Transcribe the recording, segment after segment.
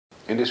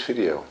in this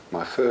video,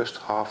 my first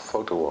half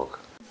photo walk.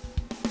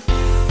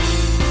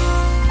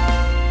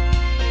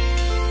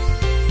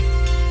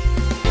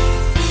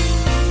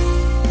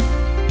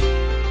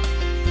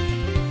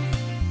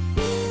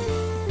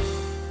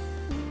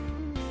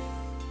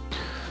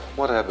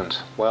 What happened?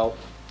 Well,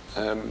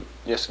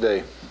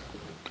 yesterday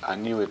I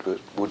knew it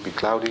would be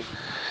cloudy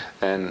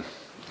and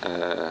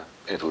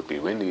it would be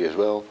windy as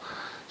well,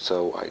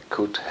 so I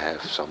could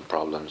have some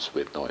problems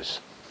with noise.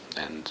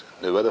 And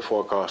the weather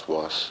forecast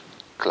was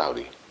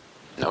cloudy.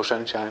 No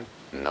sunshine,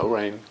 no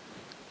rain,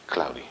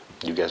 cloudy.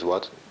 You guess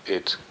what?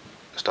 It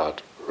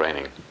started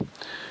raining.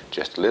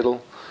 Just a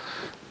little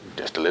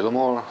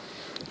more,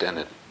 then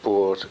it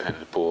poured and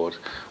it poured.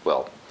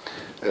 Well,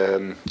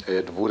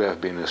 it would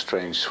have been a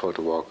strange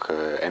photo walk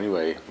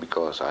anyway,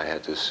 because I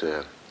had this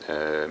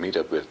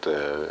meetup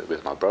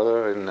with my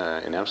brother in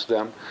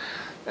Amsterdam,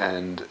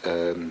 and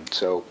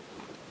so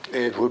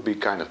it would be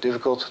kind of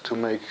difficult to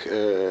make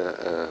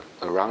a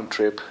round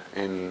trip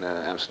in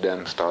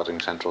Amsterdam,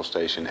 starting Central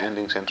Station,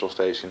 ending Central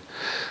Station.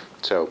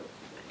 So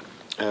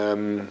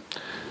I'll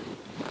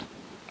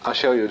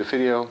show you the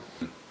video,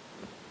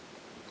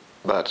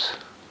 but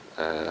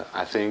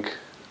I think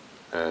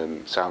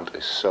sound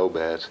is so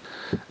bad,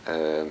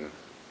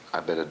 I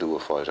better do a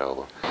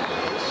voiceover.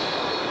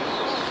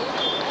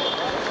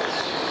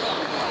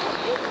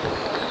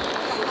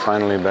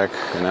 Finally back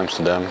in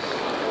Amsterdam.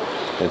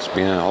 It's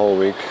been a whole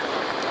week.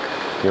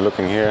 You're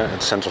looking here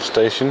at Central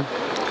Station.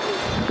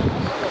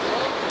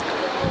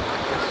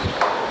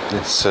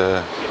 It's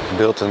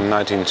built in the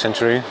 19th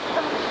century.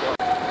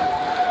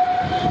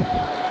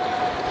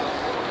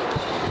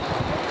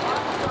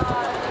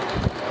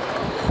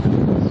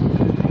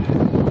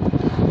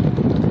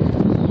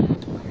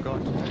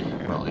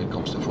 Well, here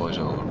comes the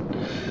voiceover.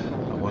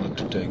 I wanted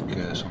to take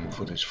some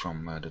footage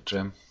from the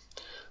tram,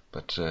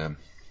 but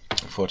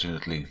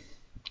unfortunately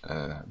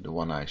the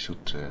one I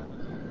should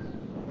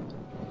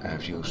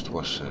have used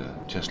was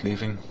just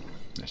leaving,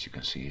 as you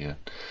can see here.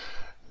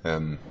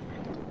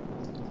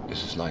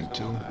 This is line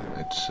 2.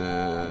 It's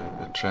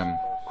a tram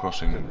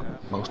crossing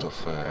most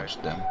of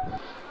Amsterdam.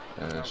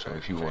 So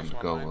if you want to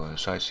go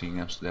sightseeing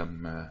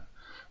Amsterdam,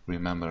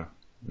 remember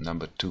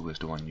number 2 is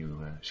the one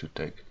you should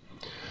take.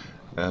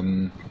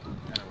 I'm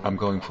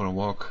going for a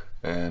walk,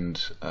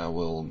 and I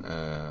will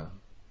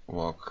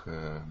walk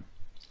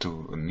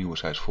to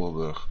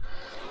Nieuweschijds-Voorburg,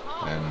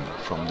 and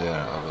from there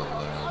I will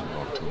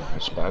walk to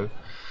het Spui.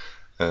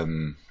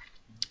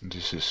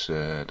 This is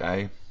het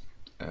IJ.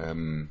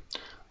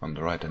 On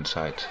the right hand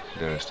side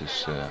there is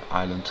this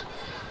island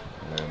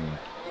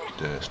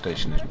the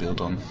station is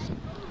built on.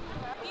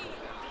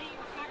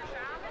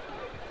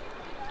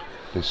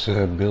 This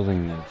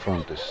building in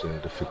front is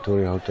the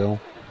Victoria Hotel.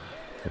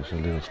 There's a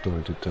little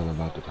story to tell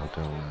about that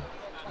hotel,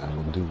 I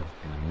will do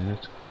in a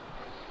minute.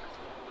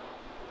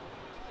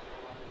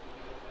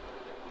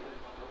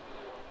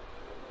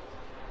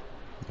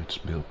 It's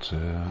built,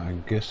 I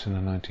guess, in the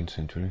 19th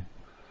century.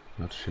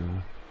 Not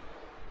sure.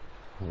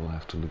 We'll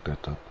have to look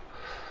that up.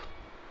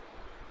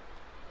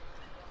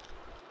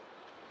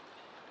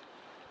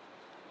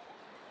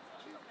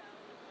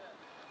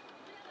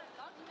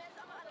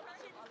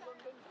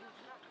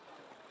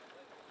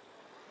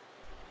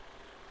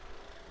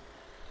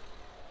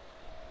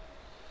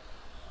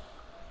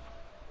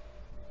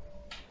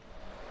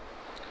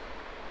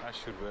 I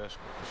should wear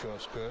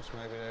short skirts,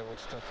 maybe they would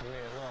stop for me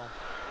as well.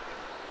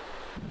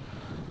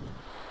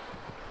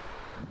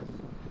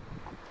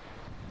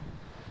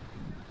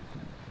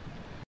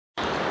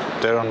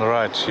 There on the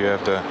right you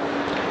have the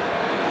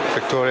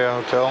Victoria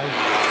Hotel.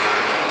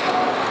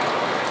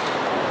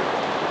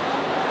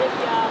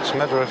 As a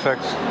matter of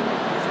fact,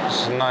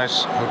 it's a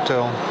nice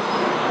hotel.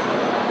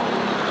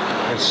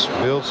 It's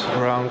built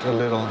around a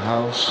little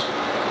house.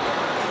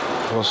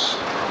 It was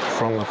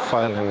from a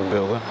violin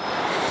builder,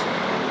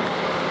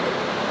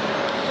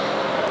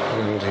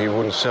 and he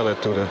wouldn't sell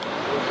it to the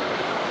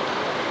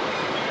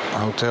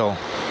hotel.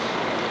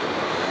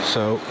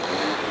 So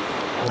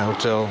the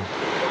hotel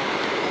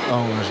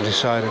owners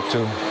decided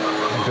to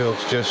build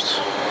just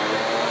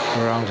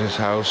around his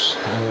house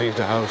and leave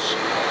the house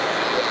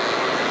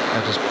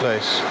at his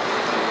place.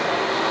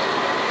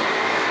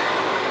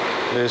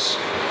 This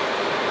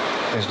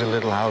is the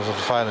little house of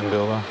the violin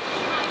builder.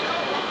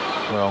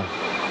 Well,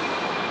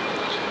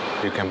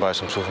 you can buy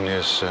some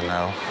souvenirs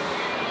now.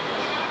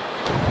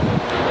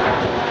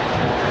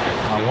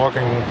 I'm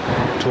walking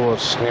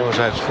towards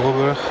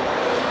Nieuweschijds-Voorburg.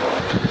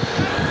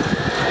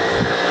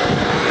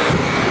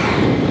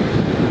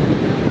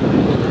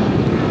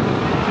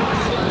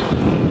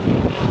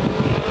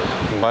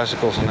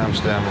 Bicycles in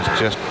Amsterdam is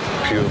just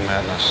pure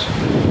madness.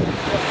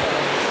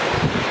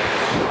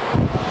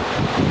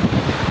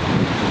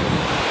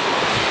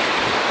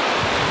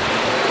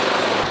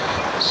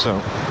 So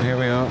here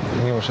we are,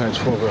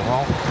 Nieuweschijds-Voorburg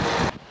Hall.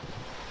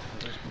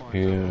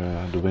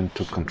 Here the wind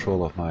took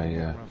control of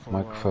my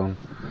microphone,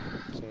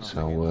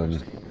 so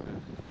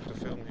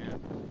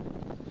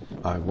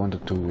I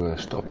wanted to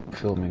stop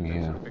filming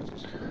here,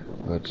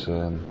 but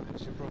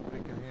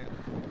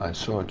I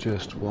saw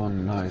just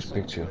one nice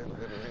picture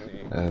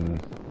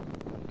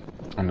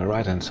On the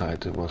right hand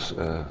side there was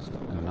a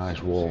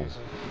nice wall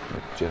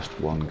with just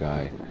one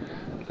guy.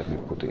 Let me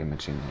put the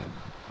image in here.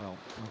 Well,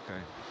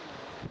 okay.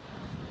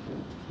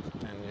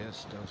 And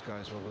yes, those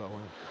guys were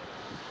blowing.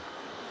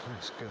 I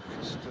still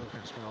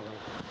can smell them.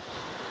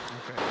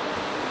 Okay.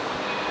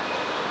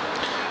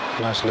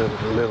 Nice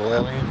little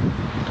alley.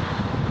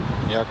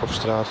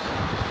 Jacobstraat.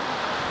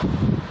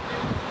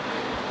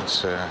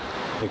 It's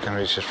you can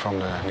reach it from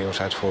the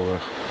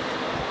Nieuwshuisvoorburg.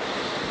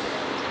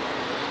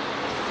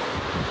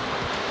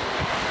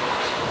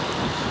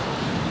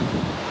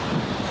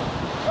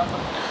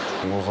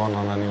 Move on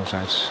the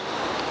Nieuwshuis.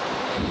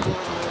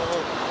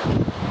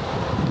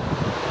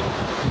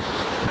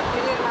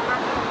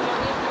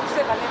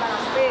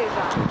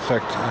 In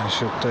fact, I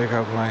should take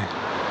out my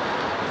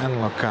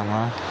analog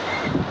camera,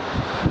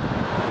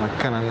 my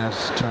Canon net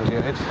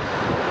 28,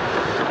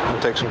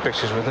 and take some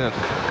pictures with that.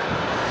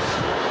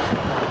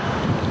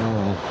 Oh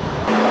well.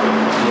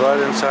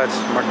 Right inside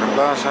Magna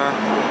Plaza,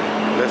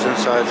 left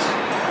inside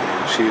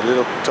see a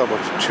little top of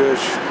the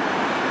church,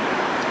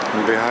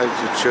 and behind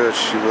the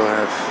church you will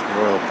have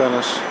the Royal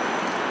Palace,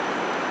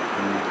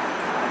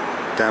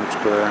 and Dam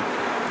Square,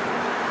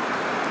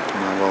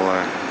 and I will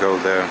go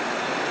there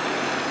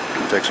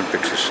and take some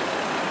pictures.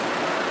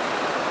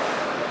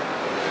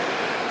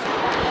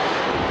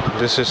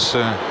 This is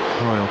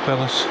Royal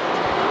Palace,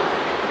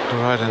 the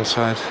right hand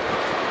side.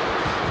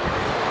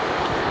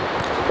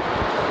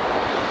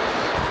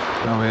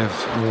 Now we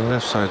have on the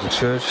left side the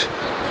church,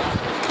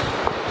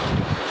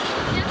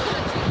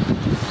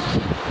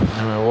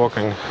 and we're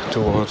walking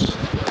towards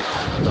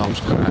Dam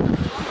Square.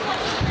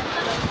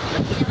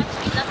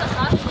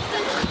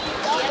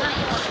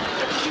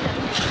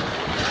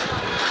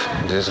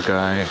 This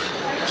guy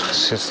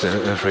sits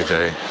there every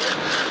day.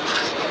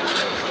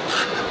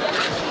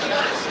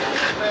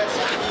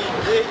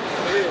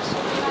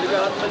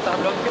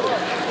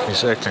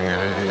 He's acting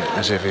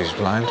as if he's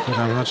blind, but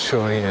I'm not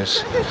sure he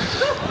is.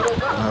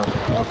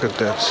 Look at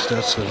that,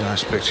 that's a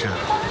nice picture.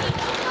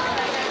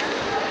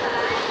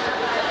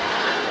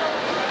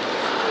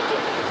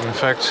 In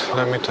fact,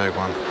 let me take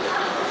one.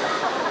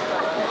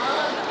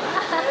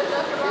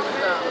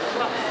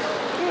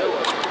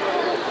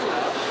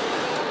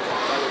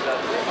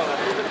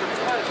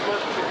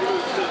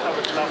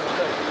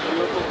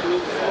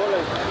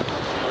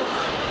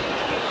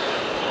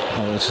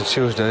 Well, it's a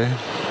Tuesday,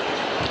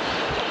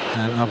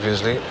 and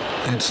obviously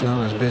it's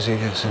not as busy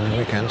as in the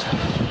weekend.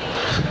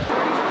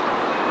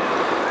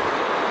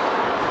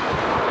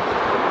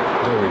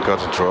 There we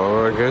got a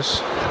drawer, I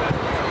guess.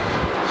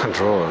 A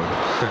drawer.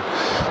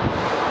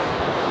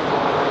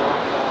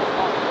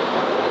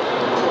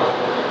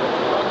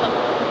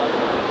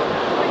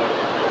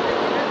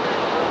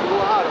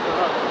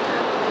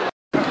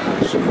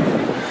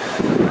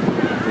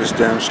 This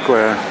damn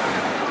square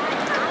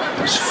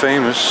is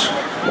famous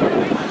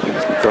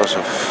because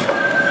of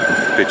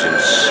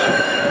pigeons.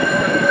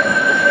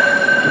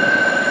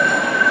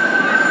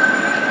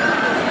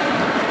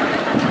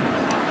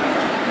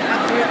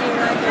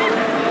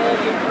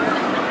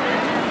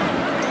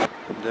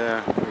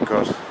 There we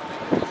got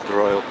the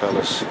Royal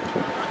Palace.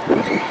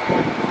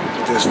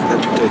 Just let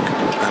me take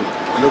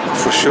a look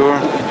for sure.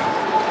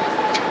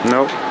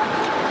 No.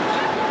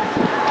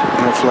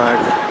 No flag.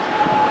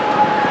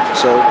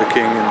 So the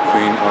king and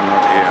queen are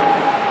not here.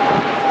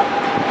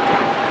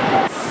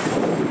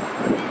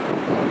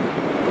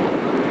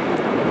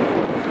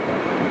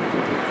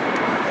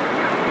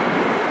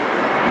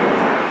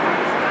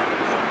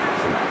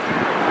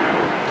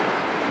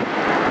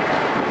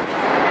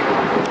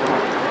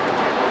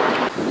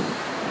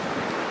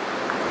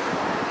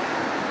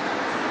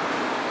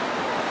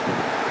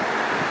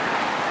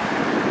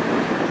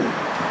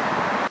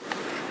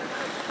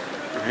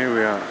 Here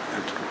we are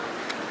at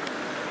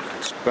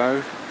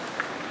Spui.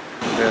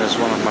 There's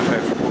one of my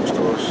favorite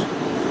bookstores.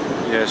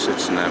 Yes,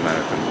 it's an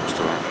American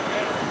bookstore.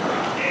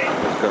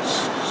 It's got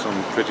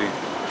some pretty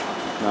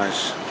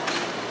nice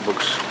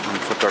books on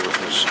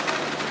photographers.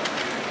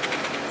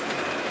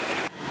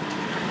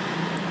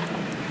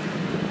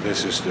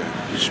 This is the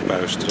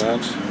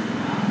Spuistraat.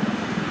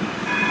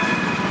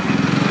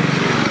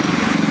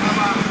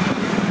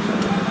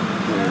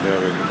 And there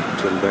we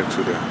turn back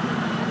to the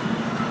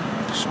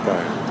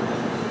Spui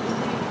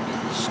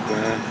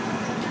Square.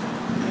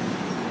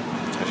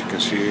 As you can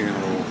see,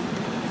 all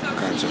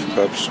kinds of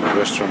pubs and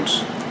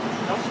restaurants.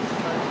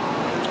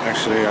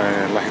 Actually,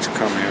 I like to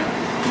come here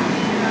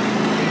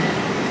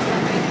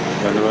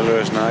when the weather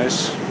is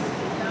nice.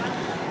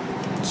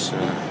 It's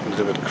a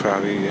little bit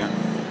crowded here.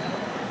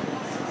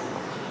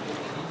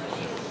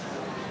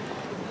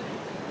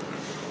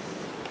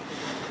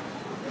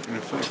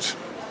 In fact,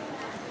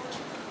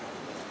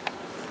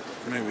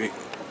 maybe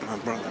my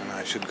brother and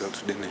I should go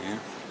to dinner here.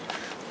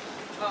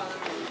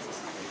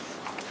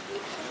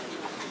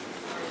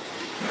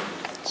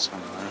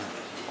 Somewhere.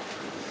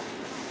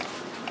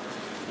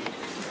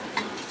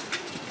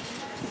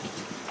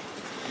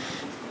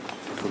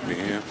 Could be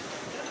here.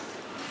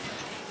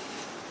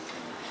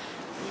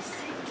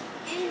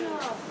 C'est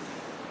énorme.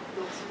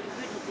 Donc le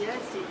but idéal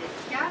c'est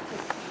d'être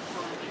 4.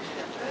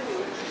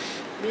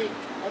 Mais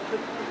on peut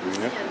aussi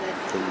Yeah, un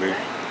asile. could be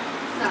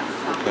Ça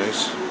the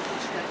place. le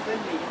Staffel,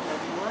 mais il y en a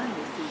moins,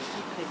 mais c'est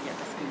aussi très bien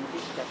parce que le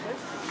Staffel,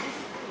 c'est bien.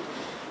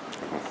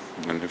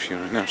 And if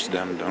you're in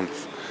Amsterdam, don't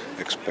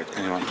expect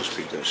anyone to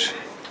speak Dutch.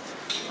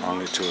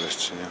 Only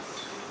tourists,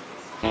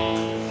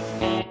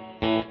 yeah.